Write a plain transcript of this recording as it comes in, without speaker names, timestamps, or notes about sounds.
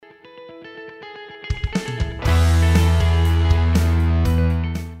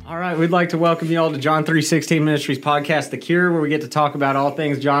right, we'd like to welcome you all to John 3:16 Ministries podcast, The Cure, where we get to talk about all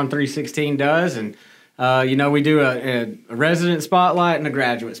things John 3:16 does. And, we do a resident spotlight and a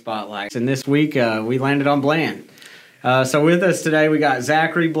graduate spotlight. And this week, we landed on Bland. So with us today, we got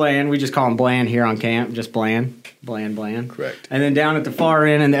Zachary Bland. We just call him Bland here on camp, just Bland. Bland. Correct. And then down at the far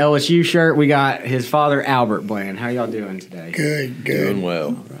end in the LSU shirt, we got his father, Albert Bland. How y'all doing today? Good. Doing well.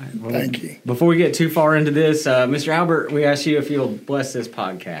 All right. Well, Thank you. Before we get too far into this, Mr. Albert, we ask you if you'll bless this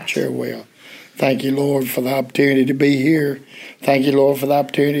podcast. Sure will. Thank you, Lord, for the opportunity to be here. Thank you, Lord, for the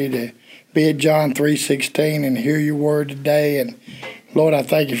opportunity to be at John 3:16 and hear your word today. And, Lord, I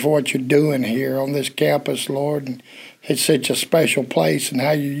thank you for what you're doing here on this campus, Lord. And it's such a special place and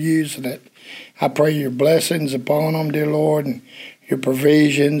how you're using it. I pray your blessings upon them, dear Lord, and your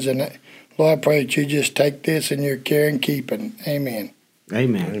provisions. And, Lord, I pray that you just take this in your care and keeping. Amen.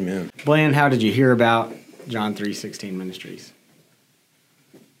 Amen. Bland, how did you hear about John 3:16 Ministries?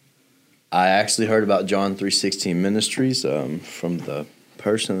 I actually heard about John 3:16 Ministries from the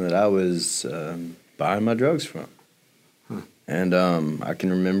person that I was buying my drugs from. Huh. And I can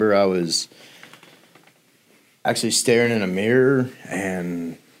remember I was actually staring in a mirror,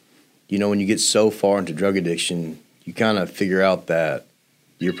 and, when you get so far into drug addiction, you kind of figure out that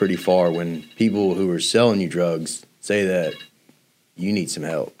you're pretty far when people who are selling you drugs say that you need some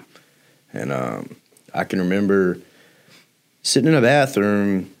help. And I can remember sitting in a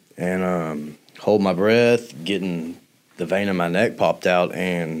bathroom and hold my breath, getting the vein in my neck popped out,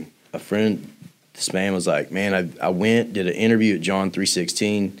 and this man was like, man, I went, did an interview at John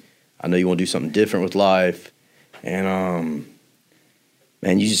 3:16. I know you want to do something different with life, and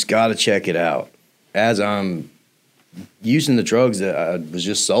man, you just got to check it out. As I'm using the drugs that I was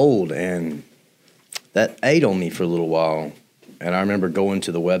just sold, and that ate on me for a little while. And I remember going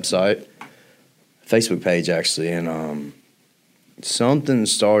to the website, Facebook page actually, and something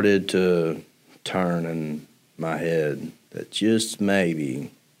started to turn in my head that just maybe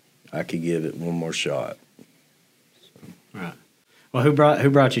I could give it one more shot. Right. Well, who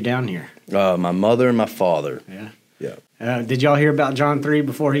brought you down here? My mother and my father. Yeah. Yeah. Did y'all hear about John 3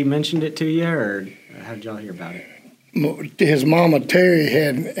 before he mentioned it to you, or how did y'all hear about it? His mama Terry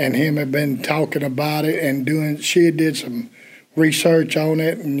and him had been talking about it and she did some research on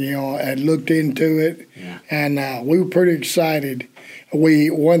it and had looked into it. Yeah. And we were pretty excited.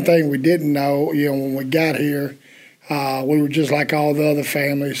 One thing we didn't know, when we got here, we were just like all the other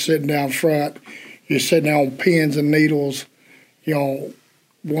families sitting down front. You're sitting there on pins and needles,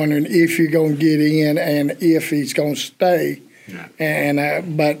 wondering if you're going to get in and if he's going to stay. Yeah.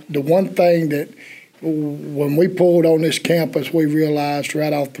 And but the one thing that when we pulled on this campus, we realized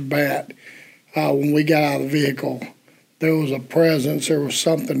right off the bat when we got out of the vehicle, there was a presence, there was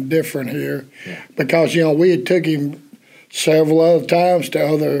something different here. Yeah. Because, we had took him several other times to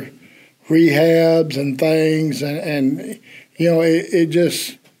other rehabs and things, and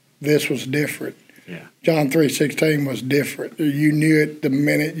this was different. Yeah. John 3:16 was different. You knew it the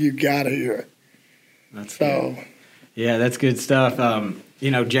minute you got here. That's So, good. Yeah, that's good stuff.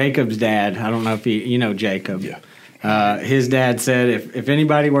 Jacob's dad, I don't know if you know Jacob. Yeah. His dad said if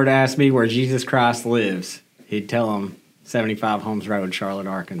anybody were to ask me where Jesus Christ lives, he'd tell them 75 Holmes Road, Charlotte,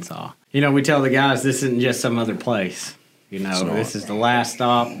 Arkansas. We tell the guys this isn't just some other place. This is the last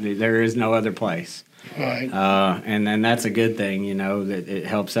stop. There is no other place. right. And then that's a good thing, that it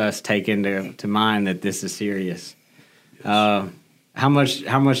helps us take into mind that this is serious. How much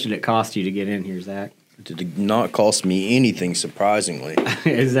did it cost you to get in here, Zach? It did not cost me anything, surprisingly.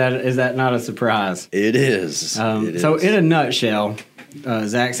 Is that not a surprise? It is. So in a nutshell,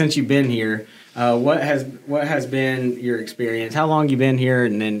 Zach, since you've been here, what has been your experience? How long you been here,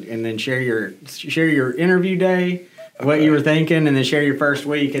 and then share your interview day, what you were thinking, and then share your first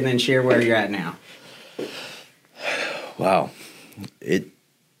week, and then share where you're at now. Wow. It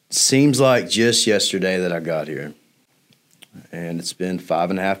seems like just yesterday that I got here, and it's been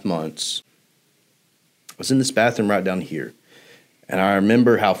 5.5 months. I was in this bathroom right down here, and I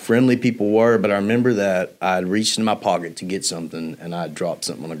remember how friendly people were, but I remember that I had reached in my pocket to get something, and I dropped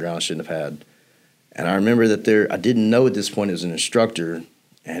something on the ground I shouldn't have had. And I remember that I didn't know at this point it was an instructor,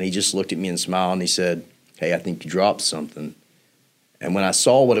 and he just looked at me and smiled, and he said, "Hey, I think you dropped something." And when I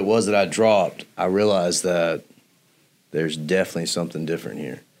saw what it was that I dropped, I realized that there's definitely something different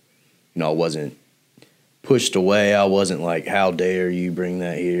here. I wasn't pushed away. I wasn't like, how dare you bring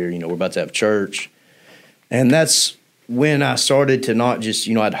that here? We're about to have church. And that's when I started to not just,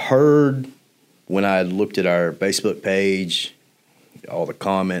 I'd heard when I looked at our Facebook page, all the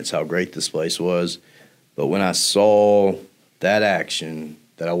comments, how great this place was. But when I saw that action,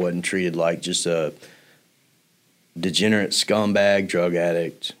 that I wasn't treated like just a degenerate scumbag drug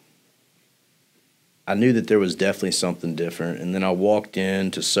addict, I knew that there was definitely something different. And then I walked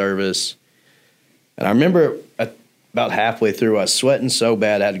into service, and I remember about halfway through, I was sweating so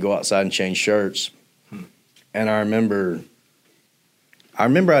bad I had to go outside and change shirts. And I remember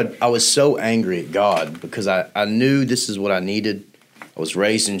I was so angry at God because I knew this is what I needed. I was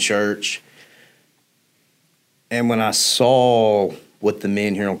raised in church. And when I saw what the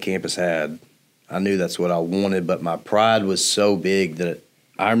men here on campus had, I knew that's what I wanted, but my pride was so big that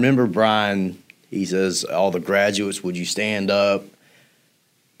I remember Brian, he says, all the graduates, would you stand up?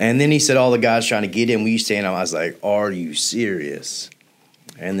 And then he said, all the guys trying to get in, will you stand up? I was like, are you serious?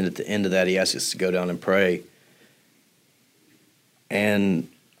 And then at the end of that, he asked us to go down and pray. And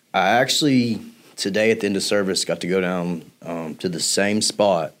I actually, today at the end of service, got to go down to the same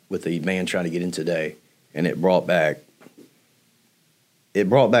spot with the man trying to get in today. And it brought back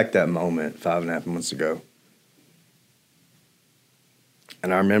that moment 5.5 months ago.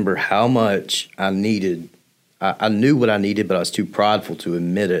 And I remember how much I needed. I knew what I needed, but I was too prideful to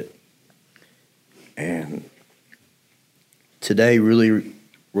admit it. And today really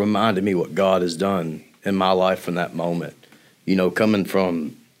reminded me what God has done in my life from that moment. You know, coming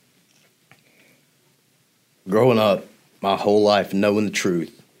from growing up my whole life knowing the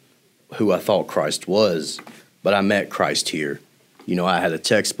truth, who I thought Christ was, but I met Christ here. You know, I had a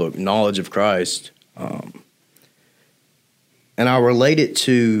textbook knowledge of Christ. And I relate it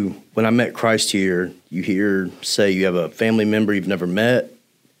to when I met Christ here. You say you have a family member you've never met.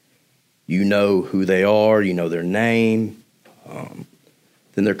 You know who they are. You know their name.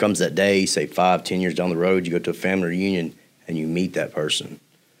 Then there comes that day, say 5-10 years down the road, you go to a family reunion and you meet that person.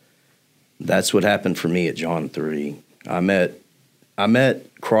 That's what happened for me at John 3. I met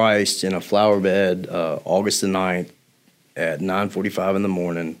Christ in a flower bed August the 9th at 9:45 in the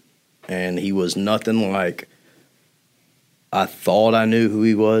morning, and he was nothing like I thought I knew who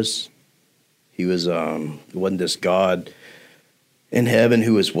he was. He was it wasn't this God in heaven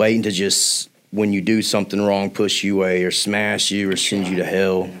who was waiting to just, when you do something wrong, push you away or smash you or send you to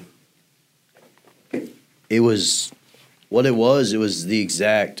hell. It was what it was. It was the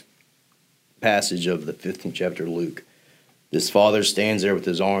exact passage of the 15th chapter of Luke. This father stands there with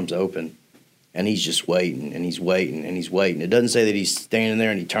his arms open, and he's just waiting, and he's waiting, and he's waiting. It doesn't say that he's standing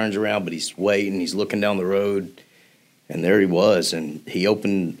there and he turns around, but he's waiting. He's looking down the road, and there he was, and he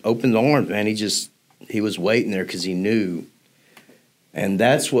opened the arms, man. He was waiting there because he knew. And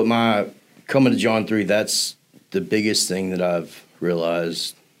that's what coming to John 3, that's the biggest thing that I've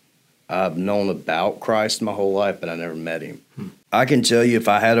realized. I've known about Christ my whole life, but I never met him. I can tell you, if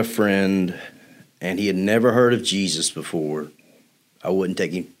I had a friend and he had never heard of Jesus before, I wouldn't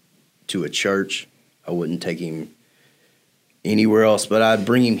take him to a church. I wouldn't take him anywhere else, but I'd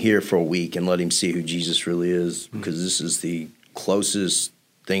bring him here for a week and let him see who Jesus really is, because this is the closest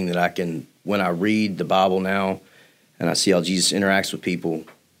thing that I can, when I read the Bible now and I see how Jesus interacts with people,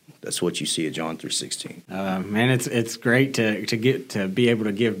 that's what you see at John 3:16. Man, it's great to get to be able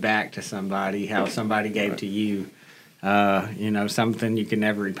to give back to somebody, how somebody gave to you, something you can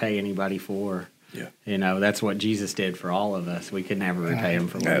never repay anybody for. Yeah. You know, that's what Jesus did for all of us. We could never repay him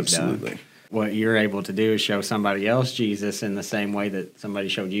for what he's done. Absolutely. What you're able to do is show somebody else Jesus in the same way that somebody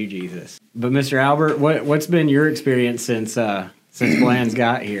showed you Jesus. But Mr. Albert, what's been your experience since Bland's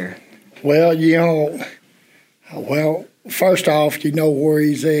got here? Well, first off, you know where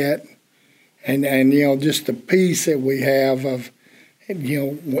he's at, and just the peace that we have of, he,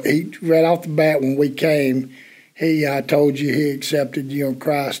 right off the bat when we came, he told you he accepted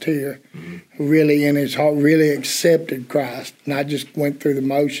Christ here, really in his heart, really accepted Christ, not just went through the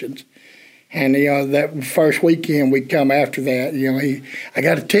motions. And that first weekend we'd come after that, I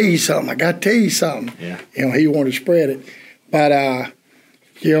got to tell you something. Yeah. He wanted to spread it, but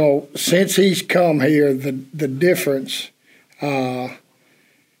since he's come here, the difference in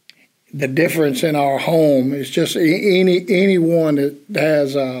our home is just anyone that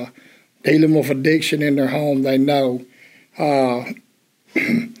has dealing with addiction in their home, they know. The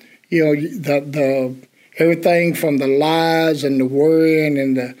everything from the lies and the worrying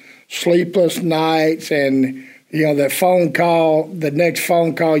and the sleepless nights and that phone call, the next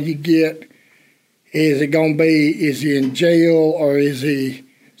phone call you get, is he in jail or is he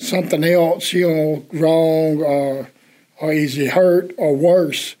something else, wrong, or is he hurt or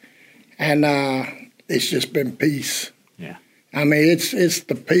worse? And it's just been peace. Yeah. I mean, it's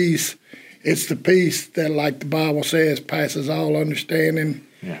the peace. It's the peace that, like the Bible says, passes all understanding.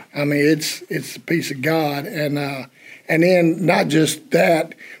 Yeah. I mean, it's the peace of God, and then not just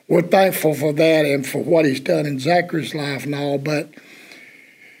that, we're thankful for that and for what he's done in Zachary's life and all, but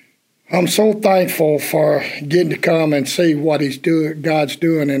I'm so thankful for getting to come and see what God's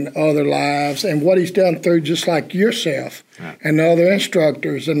doing in other lives, and what He's done through just like yourself and the other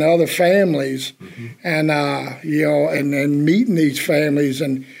instructors and the other families, and and meeting these families,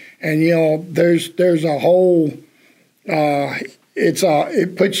 and there's a whole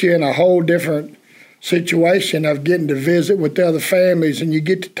it puts you in a whole different situation of getting to visit with the other families, and you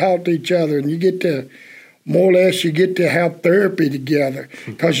get to talk to each other, and you get to more or less you get to have therapy together,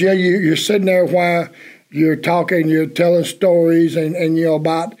 because you're sitting there while you're talking, you're telling stories, and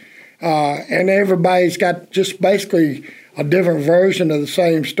about and everybody's got just basically a different version of the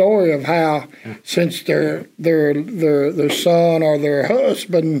same story of how since their son or their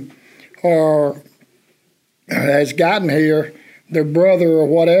husband or has gotten here, their brother or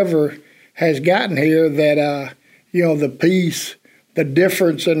whatever has gotten here, that the peace, the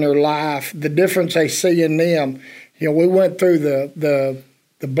difference in their life, the difference they see in them. We went through the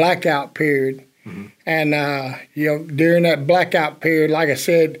blackout period, and during that blackout period, like I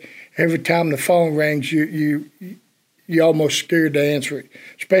said, every time the phone rings, you almost scared to answer it,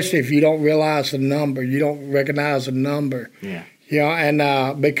 especially if you don't realize the number, you don't recognize the number.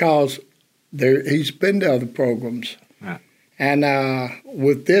 And because he's been to other programs, and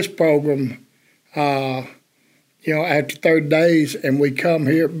with this program, after 30 days, and we come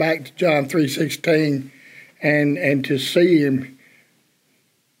here back to John 3:16, and to see him,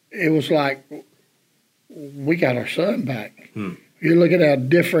 it was like we got our son back. You're looking at a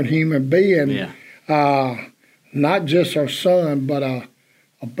different human being, not just our son, but a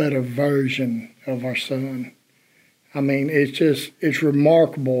better version of our son. I mean, it's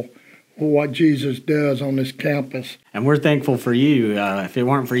remarkable what Jesus does on this campus. And we're thankful for you. If it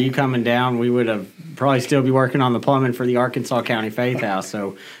weren't for you coming down, we would have probably still be working on the plumbing for the Arkansas County Faith House.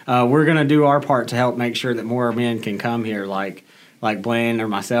 So we're going to do our part to help make sure that more men can come here, like Blaine or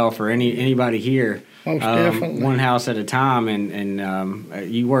myself or anybody here. Most definitely. One house at a time,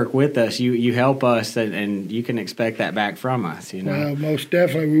 and you work with us, you help us, and you can expect that back from us. Well, most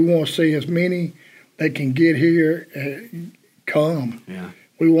definitely. We want to see as many that can get here come.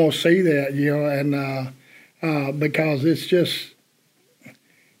 We won't see that, and because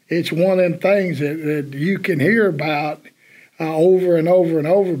it's one of them things that you can hear about over and over and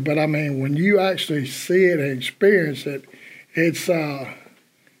over. But I mean, when you actually see it and experience it, it's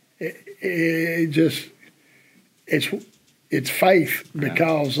faith,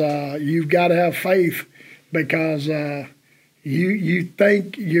 because you've got to have faith, because you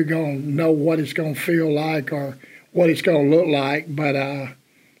think you're going to know what it's going to feel like or what it's going to look like, but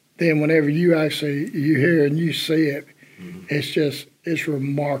then whenever you hear and you see it, it's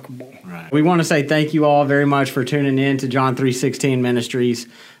remarkable. Right. We want to say thank you all very much for tuning in to John 3:16 Ministries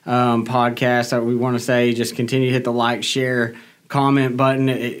podcast. We want to say just continue to hit the like, share, comment button.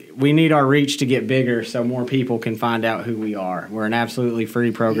 We need our reach to get bigger so more people can find out who we are. We're an absolutely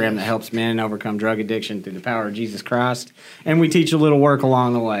free program that helps men overcome drug addiction through the power of Jesus Christ, and we teach a little work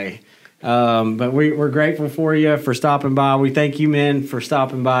along the way. But we're grateful for you for stopping by. We thank you, men, for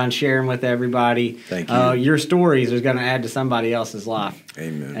stopping by and sharing with everybody. Thank you. Your stories are going to add to somebody else's life.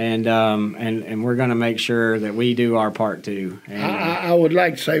 Amen. And we're going to make sure that we do our part too. And, I would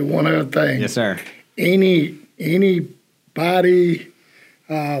like to say one other thing. Yes, sir. Anybody,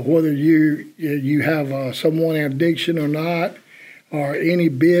 whether you have someone in addiction or not, or any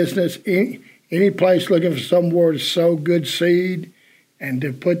business, any place looking for somewhere to sow good seed and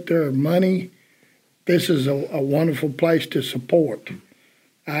to put their money, this is a wonderful place to support.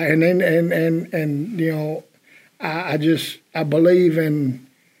 I believe in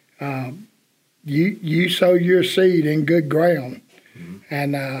you sow your seed in good ground,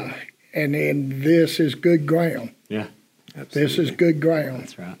 and this is good ground. Yeah, absolutely. This is good ground.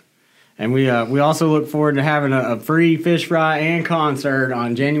 That's right. And we also look forward to having a free fish fry and concert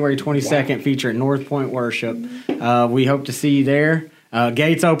on January 22nd, featuring North Point Worship. We hope to see you there.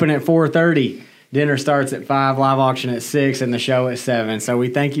 Gates open at 4:30. Dinner starts at 5, live auction at 6, and the show at 7. So we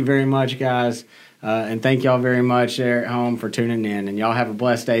thank you very much, guys, and thank y'all very much there at home for tuning in. And y'all have a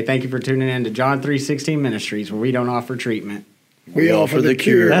blessed day. Thank you for tuning in to John 3:16 Ministries, where we don't offer treatment. We offer the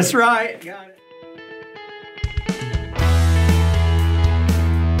cure. That's right. Got it.